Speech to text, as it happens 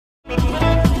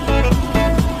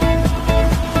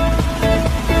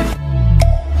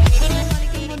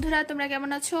তোমরা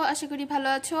কেমন আছো? আশা করি ভালো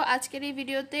আছো। আজকের এই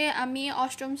ভিডিওতে আমি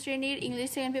অষ্টম শ্রেণীর English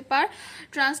second paper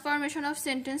transformation of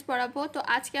sentence পড়াবো। তো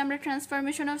আজকে আমরা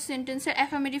ট্রান্সফরমেশন অফ সেন্টেন্সের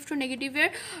অ্যাফার্মেটিভ টু নেগেটিভের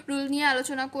রুল নিয়ে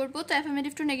আলোচনা করব। তো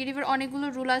অ্যাফার্মেটিভ টু নেগেটিভের অনেকগুলো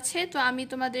রুল আছে, তো আমি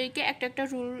তোমাদেরকে একটা একটা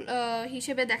রুল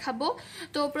হিসেবে দেখাবো।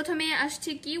 তো প্রথমে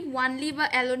আসছে কি ওয়ানলি বা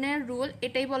অ্যালোনের রুল,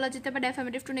 এটাই বলা যেতে পারে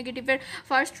অ্যাফার্মেটিভ টু নেগেটিভের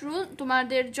ফার্স্ট রুল।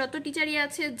 তোমাদের যত টিচারই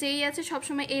আছে যেই আছে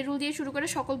সবসময় এই রুল দিয়ে শুরু করে,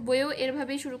 সকল বইয়েও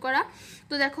এরভাবেই শুরু করা।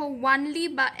 তো দেখো ওয়ানলি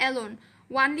বা অ্যালোন,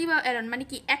 ওয়ানলি বা অ্যালোন মানে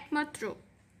কি একমাত্র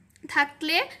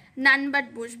থাকলে নান বাট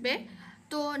বসবে।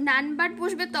 তো নান বাট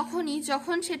বসবে তখনই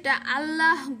যখন সেটা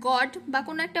আল্লাহ, গড বা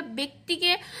কোনো একটা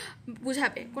ব্যক্তিকে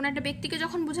বুঝাবে। কোনো একটা ব্যক্তিকে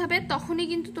যখন বুঝাবে তখনই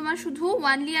কিন্তু তোমার শুধু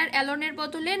ওয়ানলি আর অ্যালোনের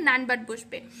বদলে নান বাট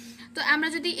বসবে। তো আমরা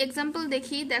যদি এক্সাম্পল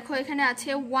দেখি, দেখো এখানে আছে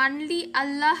only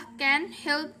Allah can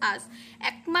help us,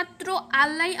 একমাত্র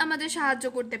আল্লাহই আমাদের সাহায্য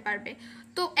করতে পারবে।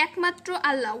 তো একমাত্র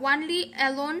আল্লাহ, ওয়ানলি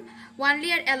অ্যালোন, ওয়ানলি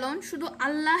আর অ্যালোন শুধু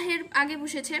আল্লাহের আগে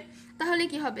বসেছে, তাহলে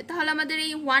কি হবে? তাহলে আমাদের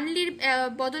এই ওয়ানলির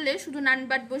বদলে শুধু নান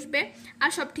বাট বসবে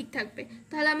আর সব ঠিক থাকবে।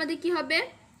 তাহলে আমাদের কি হবে?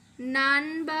 None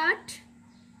but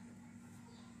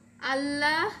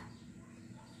Allah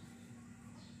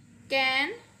can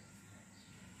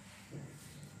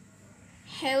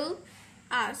help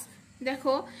us.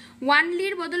 দেখো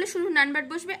ওয়ানলির বদলে শুধু নান বাট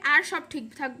বসবে আর সব ঠিক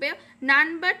থাকবে। None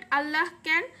but Allah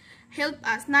can help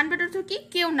us, none but অর্থ কি?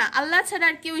 কেউ না, আল্লাহ ছাড়া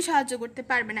আর কেউই সাহায্য করতে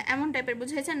পারবে না, এমন টাইপের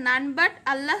বুঝাইছে none but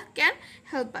Allah can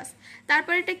help us.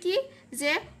 তারপর এটা কি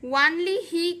যে only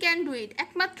he can do it,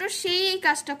 একমাত্র সেই এই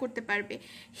কাজটা করতে পারবে।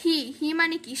 হি, হি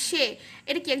মানে কি? সে।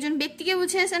 এটা কি একজন ব্যক্তিকে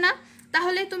বুঝিয়েছে না?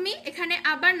 তাহলে তুমি এখানে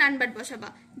আবার নান বাট বসাবা,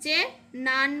 যে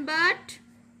none but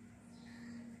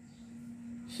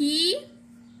he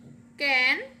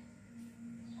can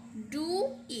do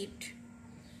it.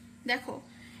 দেখো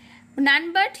none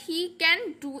but he can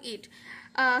do it,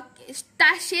 তা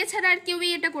সে ছাড়া আর কেউই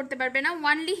এটা করতে পারবে না।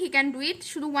 Only he can do it,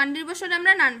 শুধু ওয়ানলির বসলে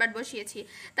আমরা নান বাট বসিয়েছি।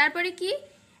 তারপরে কি?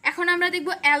 এখন আমরা দেখব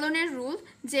অ্যালোনের রুল,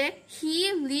 যে he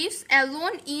lives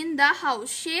alone in the house,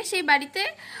 সে সেই বাড়িতে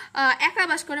একা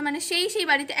বাস করে, মানে সেই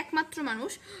বাড়িতে একমাত্র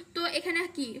মানুষ। তো এখানে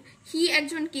কি? হি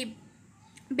একজন কি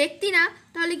ব্যক্তি না,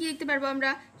 তাহলে কি লিখতে পারবো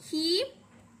আমরা? He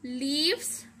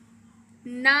lives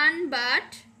none but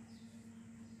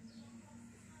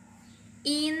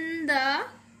in the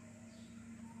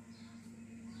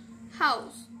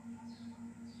house,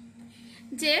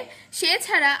 যে সে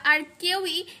ছাড়া আর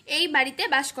কেউই এই বাড়িতে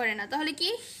বাস করে না। তাহলে কি?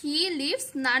 He lives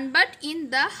none but in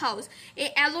the house. এই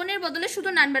অ্যালোনের বদলে শুধু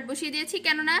নান বাট বসিয়ে দিয়েছি,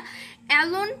 কেননা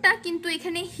অ্যালোনটা কিন্তু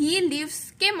এখানে হি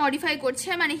লিভসকে মডিফাই করছে,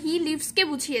 মানে হি লিভসকে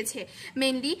বুঝিয়েছে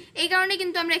মেইনলি, এই কারণে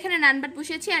কিন্তু আমরা এখানে নান বাট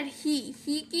বসিয়েছি। আর হি,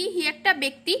 হি কি? হি একটা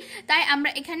ব্যক্তি, তাই আমরা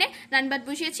এখানে নান বাট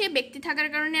বসিয়েছি। ব্যক্তি থাকার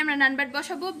কারণে আমরা নান বাট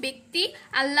বসাবো। ব্যক্তি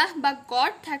আল্লাহ বা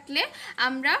গড থাকলে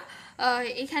আমরা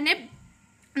এখানে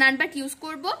নান বাট ইউজ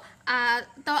করব।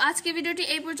 তো আজকে ভিডিওটি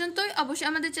এই পর্যন্তই। অবশ্যই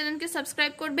আমাদের চ্যানেলকে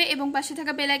সাবস্ক্রাইব করবে এবং পাশে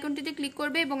থাকা বেল আইকনটিতে ক্লিক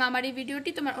করবে এবং আমার এই ভিডিওটি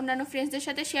তোমার অন্যান্য ফ্রেন্ডসদের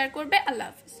সাথে শেয়ার করবে। আল্লাহ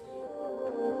হাফিজ।